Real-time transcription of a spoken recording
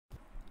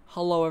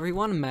Hello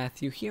everyone,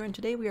 Matthew here, and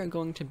today we are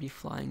going to be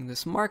flying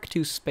this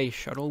Mk2 space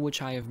shuttle, which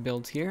I have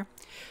built here.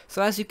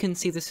 So as you can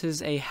see, this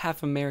is a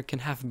half American,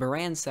 half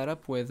Baran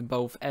setup with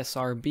both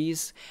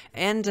SRBs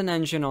and an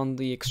engine on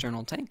the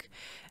external tank.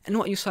 And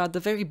what you saw at the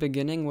very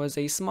beginning was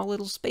a small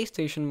little space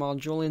station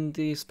module in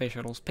the space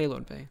shuttle's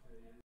payload bay.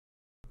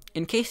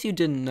 In case you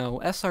didn't know,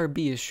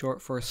 SRB is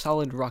short for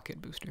Solid Rocket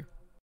Booster.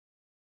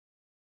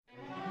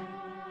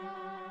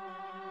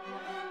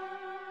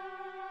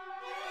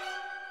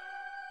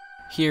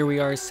 Here we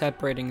are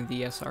separating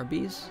the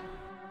SRBs.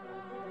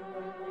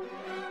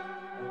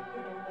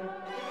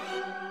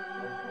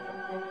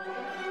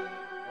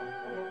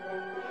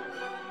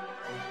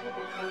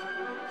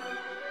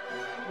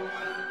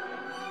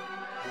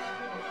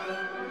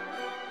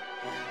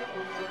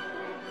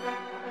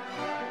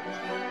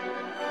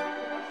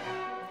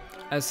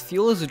 As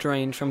fuel is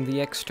drained from the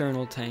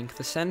external tank,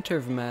 the center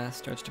of mass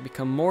starts to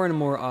become more and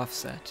more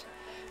offset.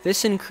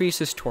 This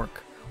increases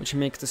torque, which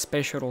makes the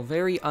space shuttle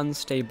very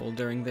unstable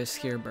during this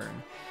here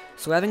burn.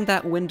 So having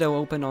that window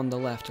open on the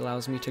left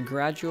allows me to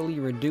gradually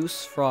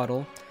reduce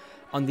throttle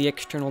on the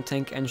external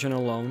tank engine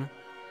alone,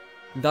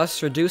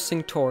 thus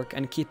reducing torque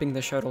and keeping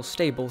the shuttle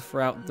stable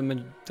throughout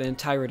the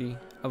entirety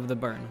of the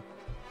burn.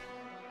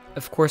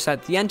 Of course,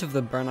 at the end of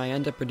the burn, I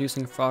end up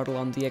reducing throttle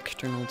on the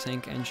external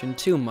tank engine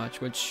too much,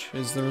 which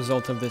is the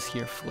result of this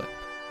here flip.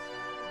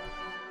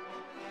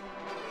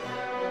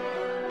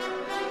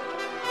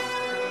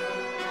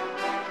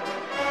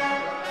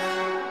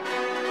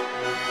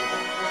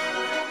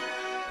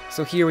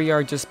 So here we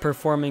are just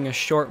performing a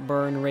short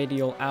burn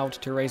radial out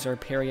to raise our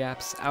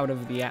periaps out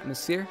of the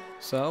atmosphere.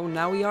 So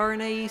now we are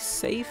in a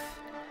safe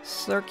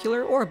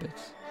circular orbit.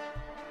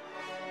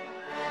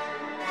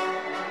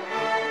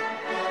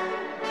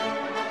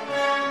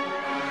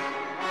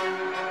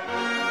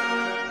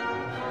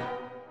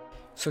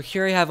 So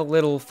here I have a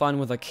little fun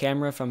with a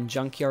camera from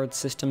Junkyard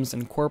Systems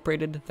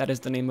Incorporated. That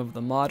is the name of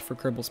the mod for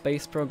Kerbal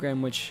Space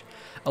Program, which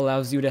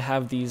allows you to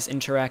have these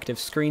interactive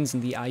screens in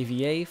the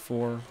IVA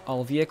for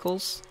all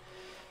vehicles.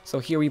 So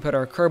here we put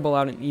our Kerbal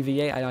out in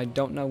EVA. I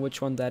don't know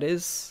which one that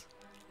is.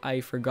 I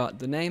forgot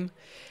the name.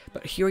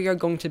 But here we are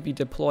going to be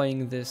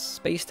deploying this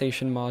space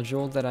station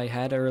module that I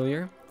had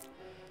earlier.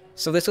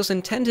 So this was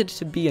intended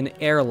to be an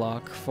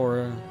airlock for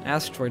an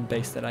asteroid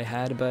base that I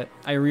had, but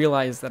I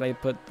realized that I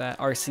put that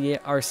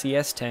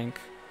RCS tank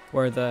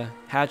where the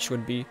hatch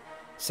would be.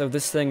 So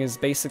this thing is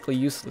basically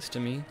useless to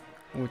me,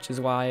 which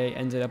is why I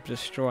ended up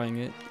destroying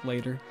it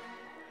later.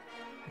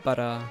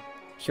 But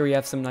here we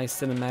have some nice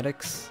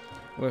cinematics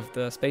with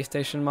the space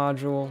station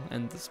module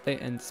and the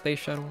space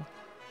shuttle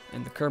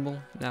and the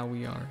Kerbal. Now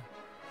we are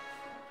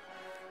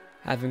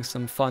having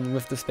some fun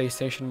with the space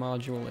station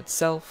module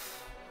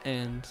itself,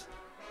 and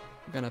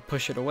I'm gonna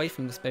push it away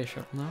from the space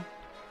shuttle now.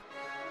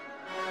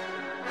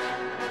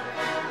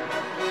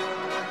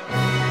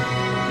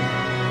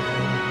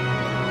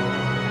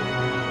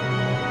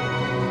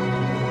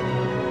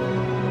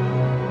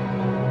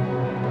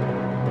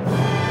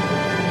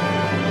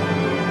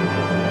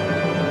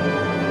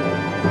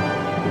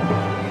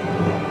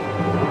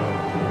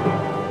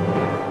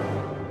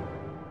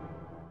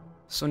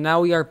 So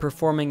now we are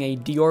performing a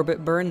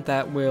deorbit burn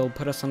that will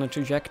put us on a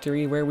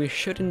trajectory where we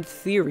should, in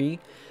theory,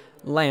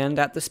 land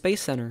at the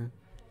Space Center.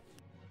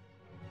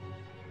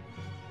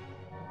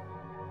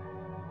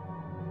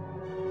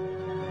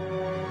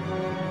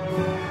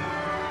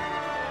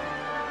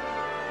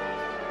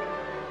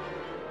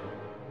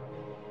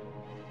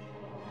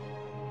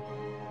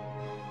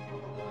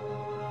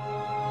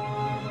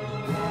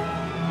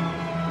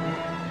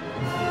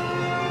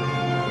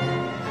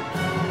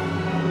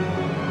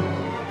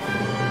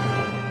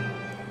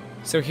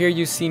 So here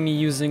you see me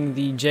using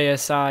the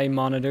JSI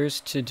monitors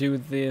to do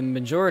the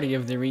majority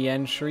of the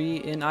re-entry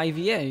in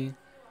IVA.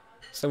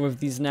 So with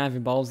these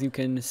naviballs, you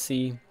can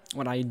see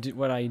what I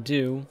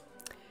do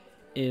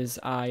is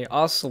I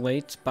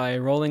oscillate by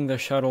rolling the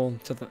shuttle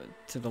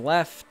to the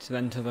left,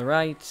 then to the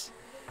right,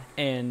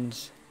 and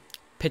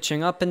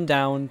pitching up and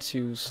down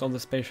to slow the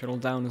space shuttle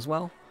down as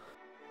well.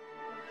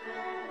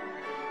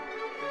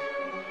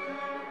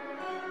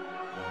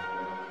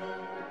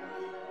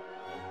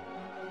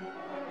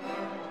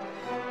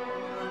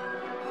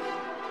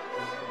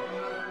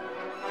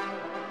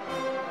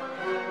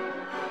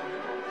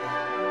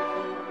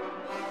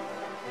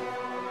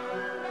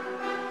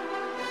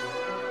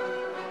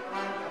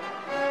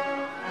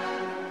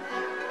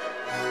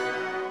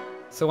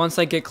 So once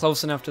I get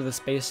close enough to the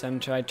Space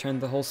Center, I turn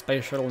the whole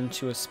space shuttle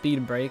into a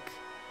speed brake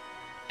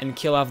and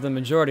kill off the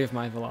majority of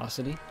my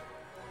velocity.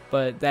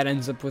 But that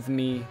ends up with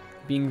me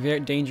being very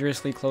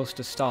dangerously close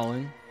to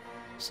stalling,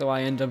 so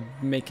I end up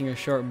making a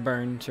short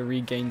burn to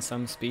regain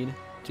some speed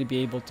to be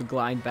able to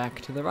glide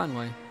back to the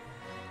runway.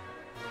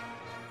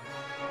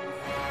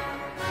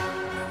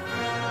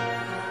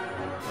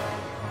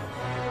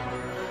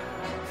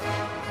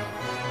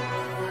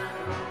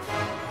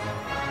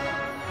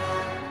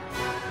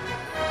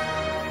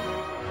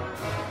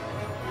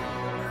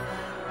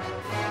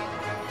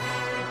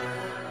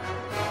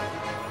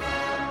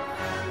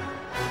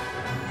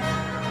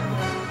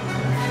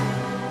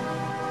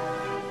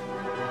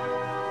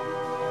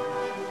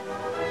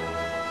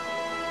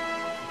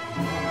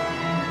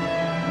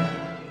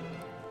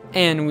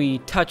 And we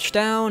touch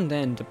down,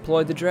 then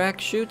deploy the drag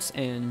chutes,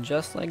 and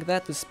just like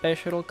that, the space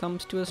shuttle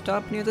comes to a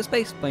stop near the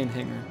spaceplane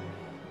hangar.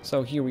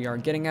 So here we are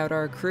getting out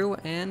our crew,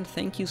 and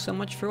thank you so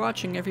much for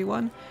watching,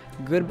 everyone.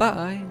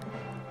 Goodbye.